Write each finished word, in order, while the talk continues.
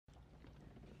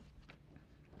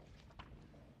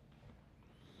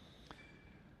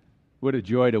What a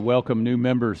joy to welcome new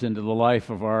members into the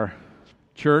life of our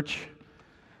church.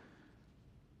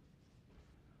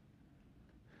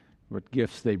 What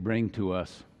gifts they bring to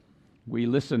us. We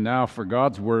listen now for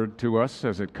God's word to us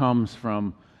as it comes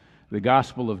from the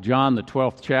Gospel of John, the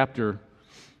 12th chapter.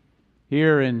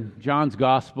 Here in John's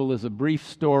Gospel is a brief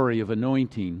story of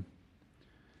anointing,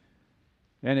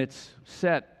 and it's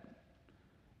set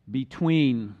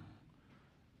between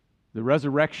the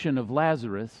resurrection of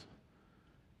Lazarus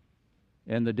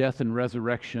and the death and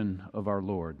resurrection of our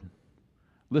Lord.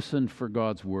 Listen for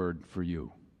God's word for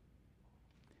you.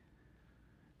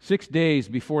 6 days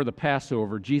before the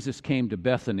Passover, Jesus came to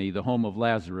Bethany, the home of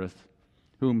Lazarus,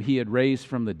 whom he had raised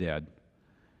from the dead.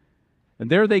 And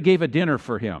there they gave a dinner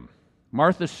for him.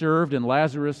 Martha served, and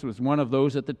Lazarus was one of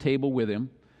those at the table with him.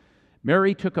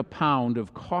 Mary took a pound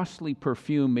of costly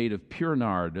perfume made of pure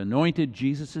nard, anointed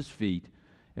Jesus' feet,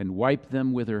 and wiped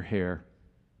them with her hair.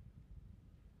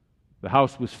 The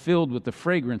house was filled with the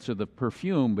fragrance of the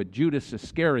perfume, but Judas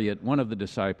Iscariot, one of the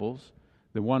disciples,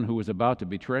 the one who was about to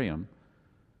betray him,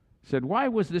 said, "Why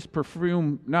was this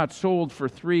perfume not sold for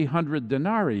 300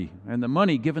 denarii and the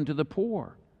money given to the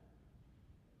poor?"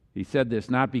 He said this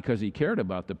not because he cared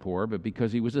about the poor, but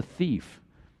because he was a thief,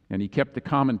 and he kept the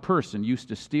common purse and used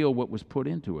to steal what was put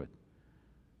into it.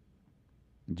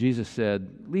 And Jesus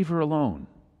said, "Leave her alone.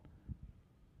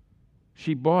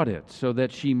 She bought it so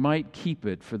that she might keep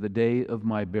it for the day of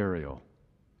my burial.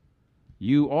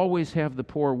 You always have the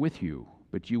poor with you,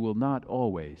 but you will not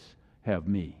always have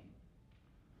me."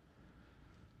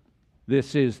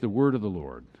 This is the word of the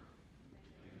Lord.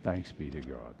 Thanks be to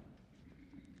God.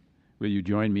 Will you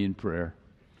join me in prayer?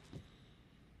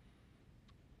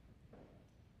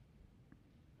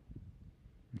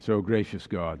 So, gracious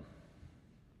God,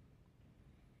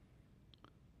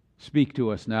 speak to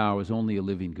us now as only a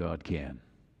living God can.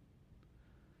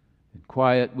 And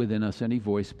quiet within us any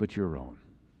voice but your own.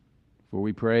 For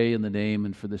we pray in the name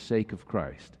and for the sake of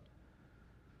Christ.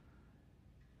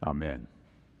 Amen.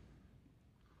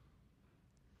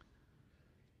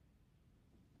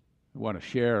 I want to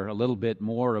share a little bit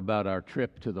more about our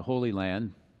trip to the Holy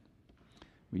Land.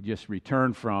 We just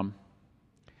returned from.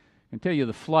 I can tell you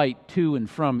the flight to and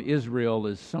from Israel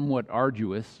is somewhat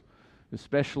arduous,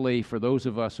 especially for those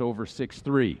of us over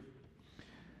 6'3".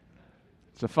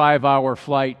 It's a 5-hour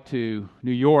flight to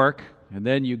New York, and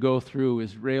then you go through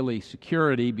Israeli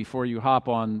security before you hop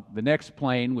on the next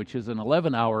plane, which is an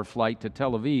 11-hour flight to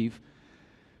Tel Aviv.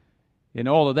 In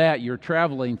all of that, you're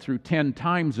traveling through 10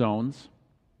 time zones.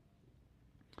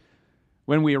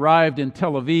 When we arrived in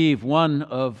Tel Aviv, one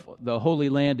of the Holy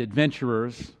Land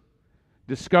adventurers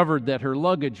discovered that her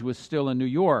luggage was still in New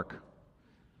York.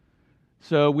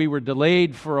 So we were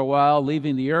delayed for a while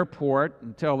leaving the airport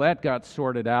until that got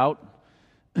sorted out.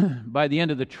 By the end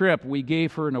of the trip, we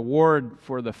gave her an award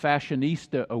for the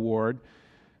Fashionista Award,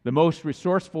 the most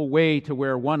resourceful way to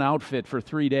wear one outfit for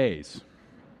 3 days.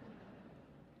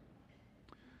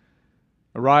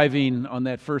 Arriving on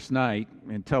that first night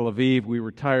in Tel Aviv, we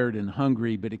were tired and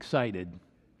hungry but excited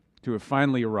to have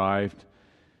finally arrived.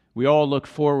 We all looked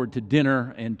forward to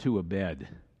dinner and to a bed.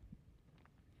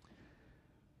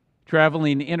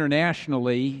 Traveling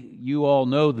internationally, you all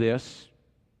know this,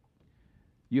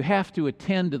 you have to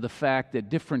attend to the fact that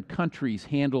different countries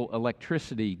handle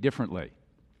electricity differently.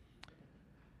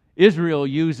 Israel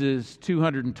uses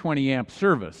 220 amp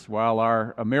service, while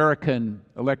our American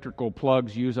electrical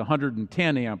plugs use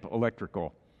 110 amp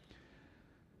electrical.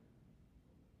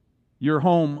 Your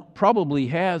home probably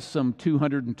has some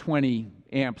 220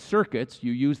 amp circuits.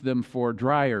 You use them for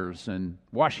dryers and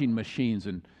washing machines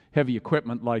and heavy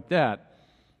equipment like that.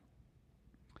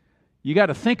 You got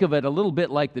to think of it a little bit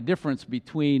like the difference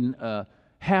between a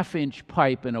half-inch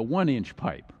pipe and a 1-inch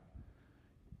pipe.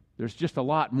 There's just a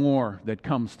lot more that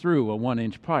comes through a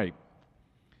 1-inch pipe.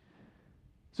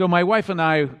 So my wife and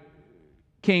I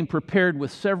came prepared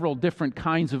with several different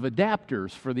kinds of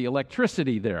adapters for the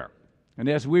electricity there. And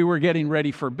as we were getting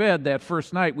ready for bed that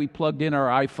first night, we plugged in our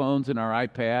iPhones and our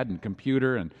iPad and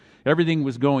computer, and everything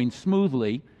was going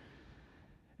smoothly.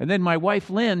 And then my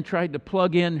wife, Lynn, tried to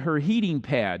plug in her heating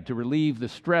pad to relieve the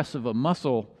stress of a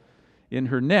muscle in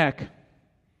her neck.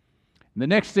 And the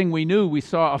next thing we knew, we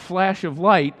saw a flash of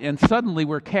light, and suddenly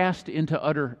we're cast into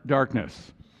utter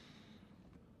darkness.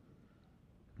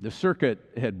 The circuit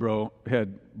had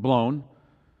blown.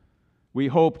 We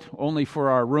hoped only for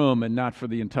our room and not for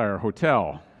the entire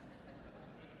hotel.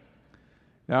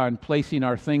 Now, in placing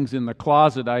our things in the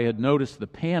closet, I had noticed the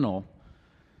panel.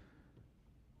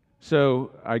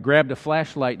 So I grabbed a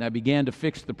flashlight and I began to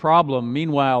fix the problem.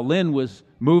 Meanwhile, Lynn was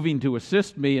moving to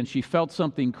assist me, and she felt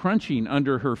something crunching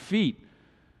under her feet.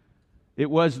 It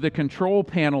was the control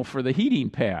panel for the heating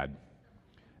pad.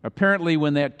 Apparently,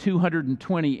 when that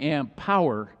 220 amp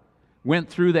power went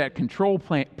through that control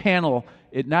panel,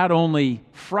 it not only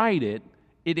fried it,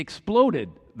 it exploded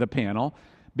the panel,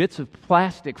 bits of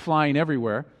plastic flying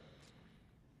everywhere.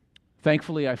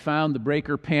 Thankfully, I found the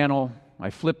breaker panel. I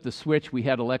flipped the switch. We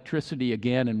had electricity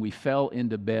again, and we fell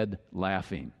into bed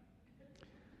laughing.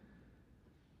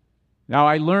 Now,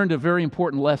 I learned a very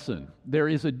important lesson. There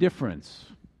is a difference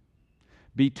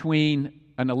between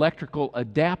an electrical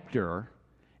adapter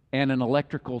and an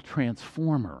electrical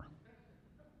transformer.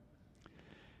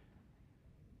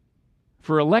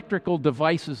 For electrical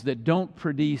devices that don't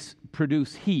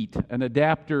produce heat, an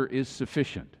adapter is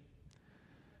sufficient.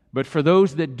 But for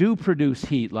those that do produce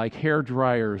heat, like hair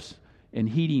dryers and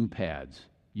heating pads,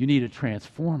 you need a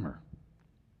transformer.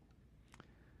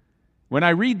 When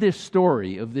I read this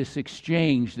story of this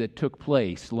exchange that took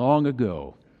place long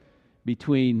ago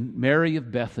between Mary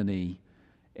of Bethany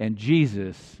and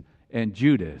Jesus and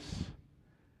Judas,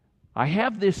 I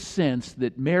have this sense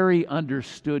that Mary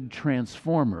understood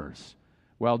transformers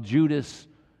while Judas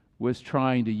was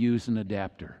trying to use an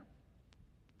adapter.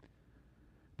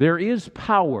 There is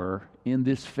power in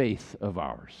this faith of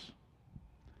ours.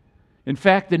 In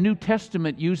fact, the New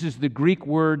Testament uses the Greek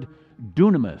word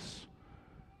dunamis,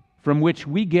 from which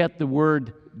we get the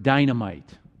word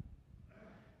dynamite.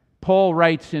 Paul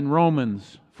writes in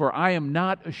Romans, "For I am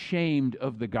not ashamed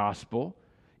of the gospel.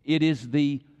 It is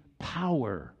the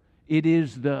power, it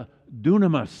is the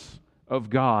dunamis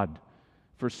of God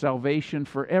for salvation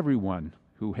for everyone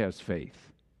who has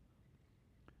faith."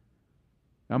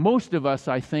 Now, most of us,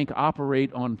 I think,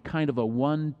 operate on kind of a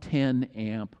 110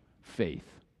 amp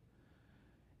faith.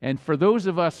 And for those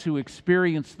of us who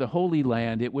experienced the Holy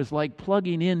Land, it was like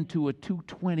plugging into a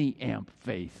 220 amp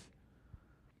faith.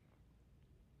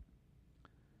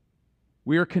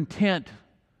 We are content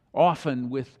often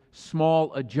with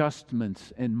small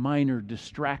adjustments and minor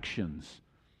distractions.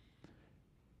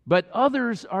 But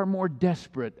others are more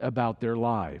desperate about their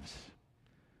lives.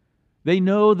 They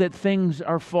know that things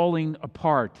are falling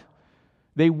apart.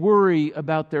 They worry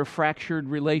about their fractured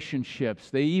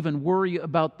relationships. They even worry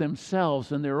about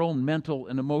themselves and their own mental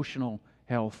and emotional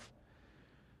health.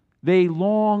 They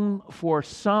long for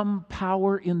some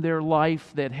power in their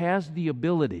life that has the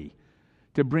ability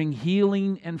to bring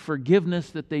healing and forgiveness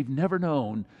that they've never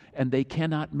known and they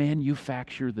cannot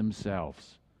manufacture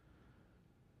themselves.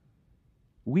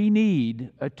 We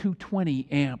need a 220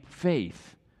 amp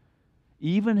faith,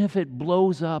 even if it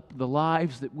blows up the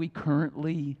lives that we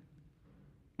currently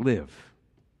live.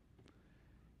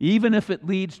 Even if it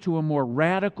leads to a more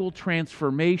radical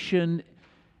transformation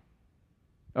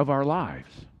of our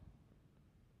lives.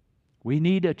 We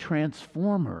need a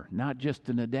transformer, not just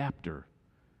an adapter.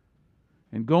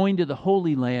 And going to the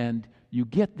Holy Land, you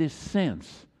get this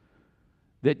sense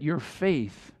that your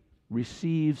faith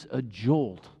receives a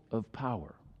jolt of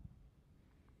power.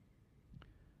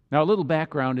 Now, a little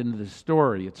background into the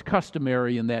story. It's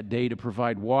customary in that day to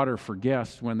provide water for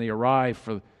guests when they arrive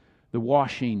for the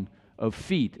washing of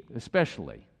feet,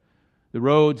 especially. The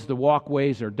roads, the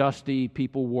walkways are dusty.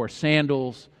 People wore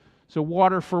sandals. So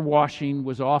water for washing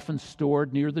was often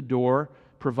stored near the door,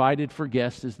 provided for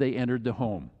guests as they entered the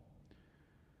home.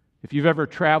 If you've ever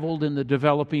traveled in the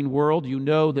developing world, you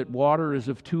know that water is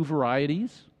of two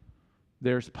varieties.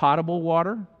 There's potable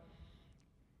water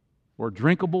or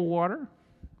drinkable water,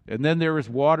 and then there is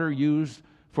water used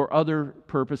for other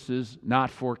purposes, not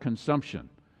for consumption.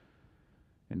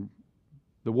 And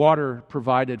the water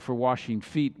provided for washing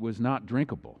feet was not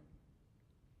drinkable.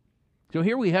 So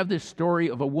here we have this story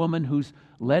of a woman who's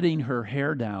letting her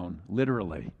hair down,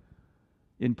 literally,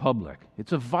 in public.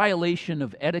 It's a violation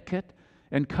of etiquette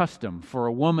and custom for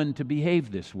a woman to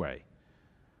behave this way.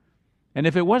 And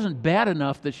if it wasn't bad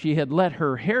enough that she had let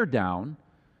her hair down,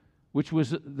 which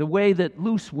was the way that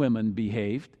loose women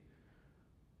behaved,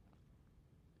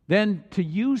 then to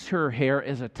use her hair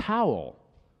as a towel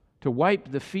to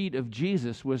wipe the feet of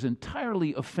Jesus was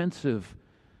entirely offensive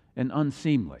and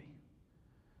unseemly.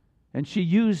 And she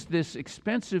used this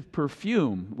expensive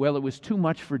perfume. Well, it was too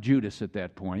much for Judas at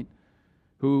that point,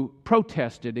 who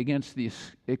protested against the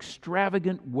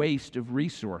extravagant waste of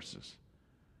resources.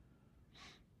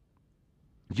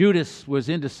 Judas was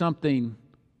into something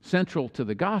central to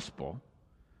the gospel.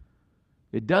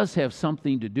 It does have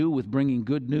something to do with bringing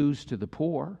good news to the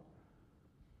poor.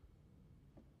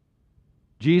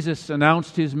 Jesus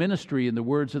announced his ministry in the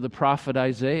words of the prophet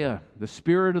Isaiah, "The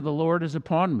Spirit of the Lord is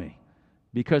upon me,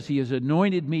 because he has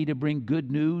anointed me to bring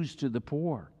good news to the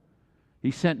poor.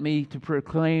 He sent me to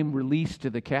proclaim release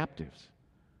to the captives."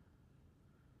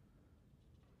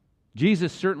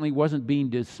 Jesus certainly wasn't being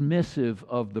dismissive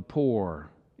of the poor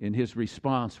in his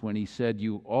response when he said,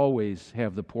 "You always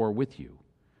have the poor with you."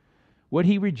 What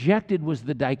he rejected was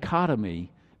the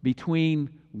dichotomy between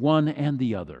one and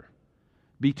the other,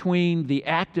 between the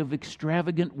act of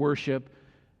extravagant worship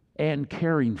and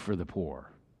caring for the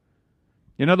poor.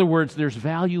 In other words, there's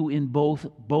value in both.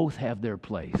 Both have their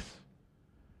place.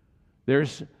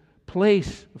 There's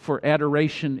place for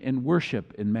adoration and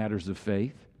worship in matters of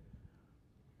faith.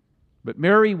 But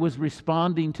Mary was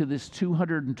responding to this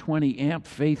 220 amp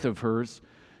faith of hers,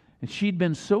 and she'd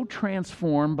been so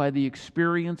transformed by the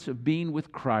experience of being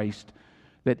with Christ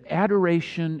that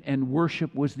adoration and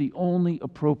worship was the only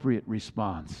appropriate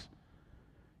response,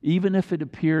 even if it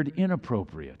appeared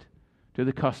inappropriate to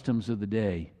the customs of the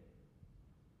day.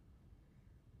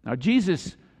 Now,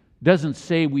 Jesus doesn't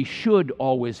say we should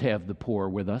always have the poor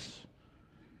with us.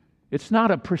 It's not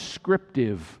a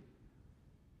prescriptive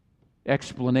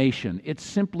explanation. It's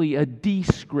simply a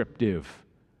descriptive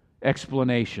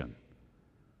explanation.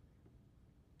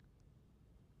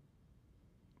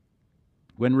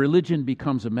 When religion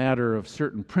becomes a matter of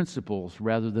certain principles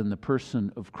rather than the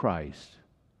person of Christ,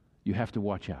 you have to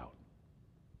watch out.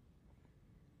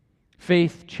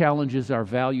 Faith challenges our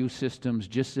value systems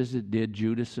just as it did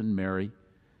Judas and Mary.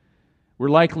 We're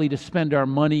likely to spend our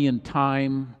money and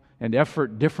time and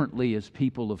effort differently as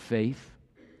people of faith.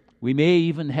 We may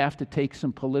even have to take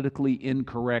some politically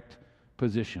incorrect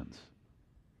positions.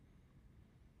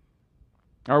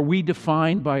 Are we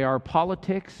defined by our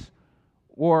politics,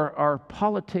 or are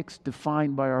politics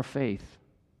defined by our faith?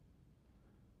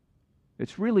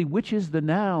 It's really which is the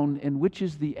noun and which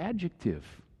is the adjective.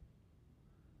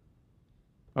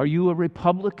 Are you a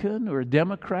Republican or a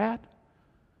Democrat?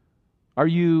 Are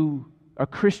you a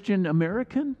Christian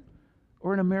American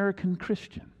or an American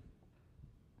Christian?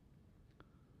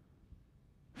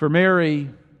 For Mary,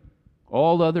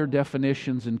 all other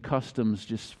definitions and customs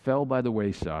just fell by the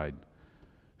wayside.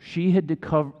 She had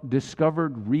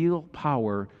discovered real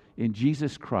power in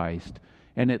Jesus Christ,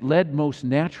 and it led most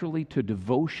naturally to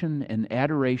devotion and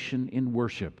adoration in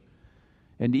worship,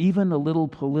 and even a little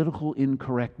political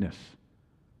incorrectness.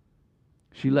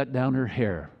 She let down her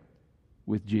hair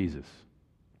with Jesus.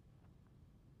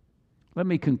 Let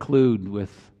me conclude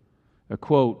with a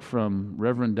quote from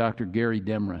Reverend Dr. Gary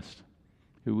Demarest,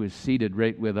 who is seated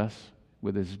right with us,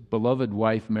 with his beloved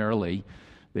wife, Marilee.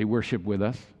 They worship with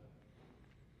us.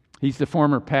 He's the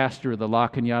former pastor of the La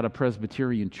Cañada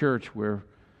Presbyterian Church, where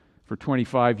for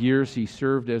 25 years he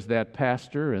served as that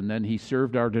pastor, and then he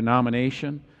served our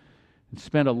denomination and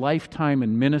spent a lifetime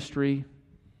in ministry.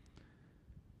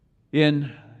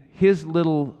 In his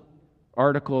little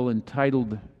article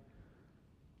entitled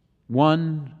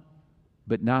 "One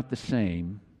but Not the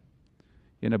Same,"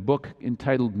 in a book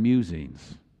entitled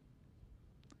Musings,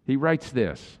 he writes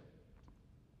this: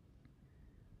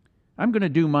 "I'm going to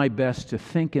do my best to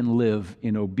think and live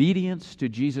in obedience to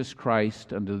Jesus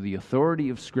Christ under the authority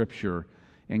of Scripture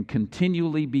and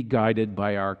continually be guided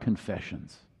by our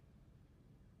confessions,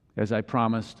 as I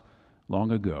promised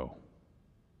long ago."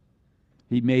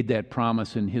 He made that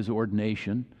promise in his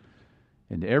ordination,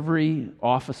 and every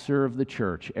officer of the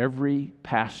church, every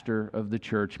pastor of the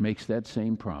church makes that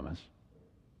same promise.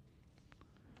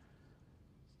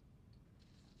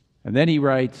 And then he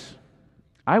writes,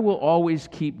 "I will always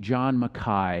keep John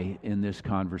Mackay in this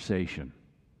conversation.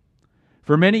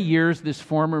 For many years, this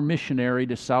former missionary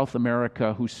to South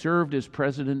America who served as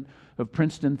president of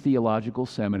Princeton Theological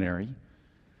Seminary,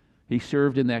 he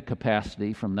served in that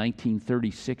capacity from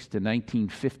 1936 to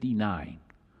 1959.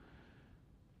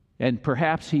 And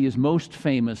perhaps he is most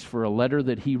famous for a letter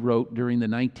that he wrote during the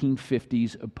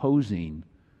 1950s opposing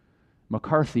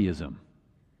McCarthyism,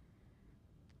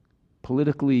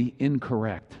 politically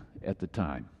incorrect at the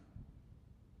time.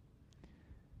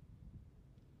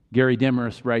 Gary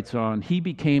Demarest writes on, "He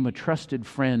became a trusted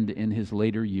friend in his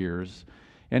later years,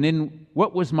 and in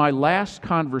what was my last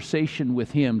conversation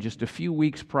with him just a few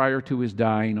weeks prior to his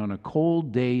dying on a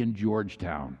cold day in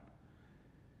Georgetown,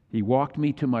 he walked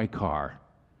me to my car,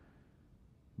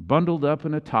 bundled up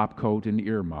in a topcoat and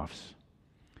earmuffs,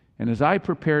 and as I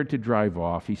prepared to drive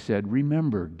off, he said,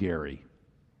 'Remember, Gary,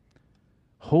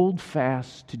 hold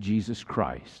fast to Jesus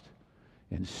Christ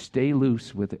and stay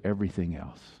loose with everything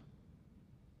else.'"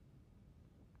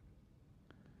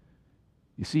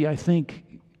 You see, I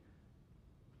think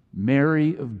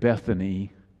Mary of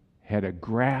Bethany had a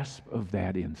grasp of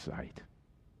that insight.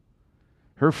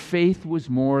 Her faith was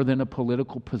more than a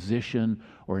political position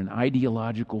or an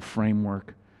ideological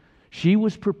framework. She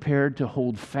was prepared to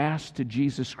hold fast to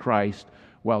Jesus Christ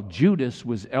while Judas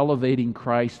was elevating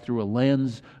Christ through a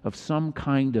lens of some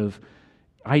kind of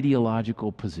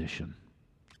ideological position.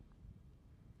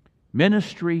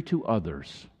 Ministry to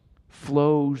others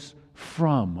flows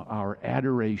from our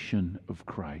adoration of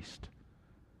Christ.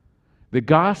 The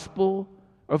gospel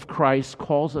of Christ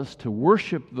calls us to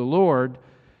worship the Lord,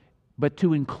 but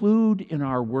to include in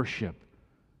our worship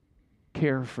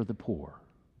care for the poor.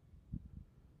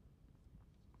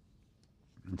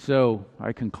 And so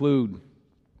I conclude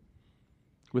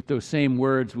with those same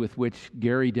words with which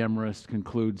Gary Demarest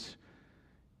concludes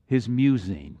his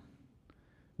musing.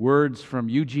 Words from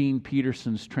Eugene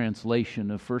Peterson's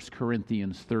translation of 1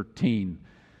 Corinthians 13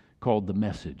 called The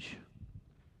Message.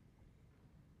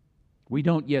 We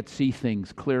don't yet see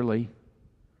things clearly.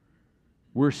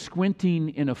 We're squinting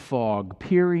in a fog,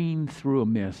 peering through a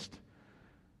mist,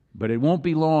 but it won't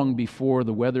be long before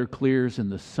the weather clears and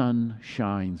the sun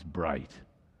shines bright.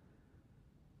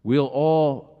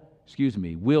 We'll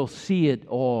see it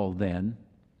all then.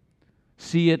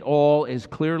 See it all as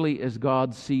clearly as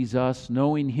God sees us,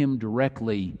 knowing Him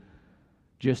directly,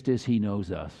 just as He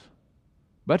knows us.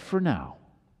 But for now,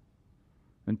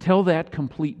 until that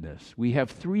completeness, we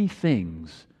have three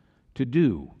things to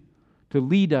do to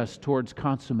lead us towards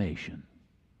consummation.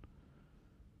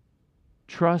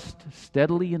 Trust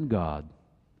steadily in God,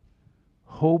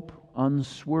 hope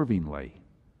unswervingly,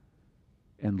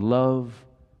 and love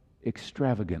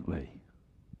extravagantly.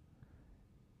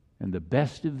 And the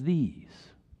best of these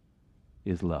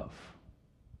is love.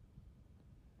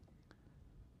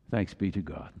 Thanks be to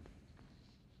God.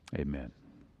 Amen.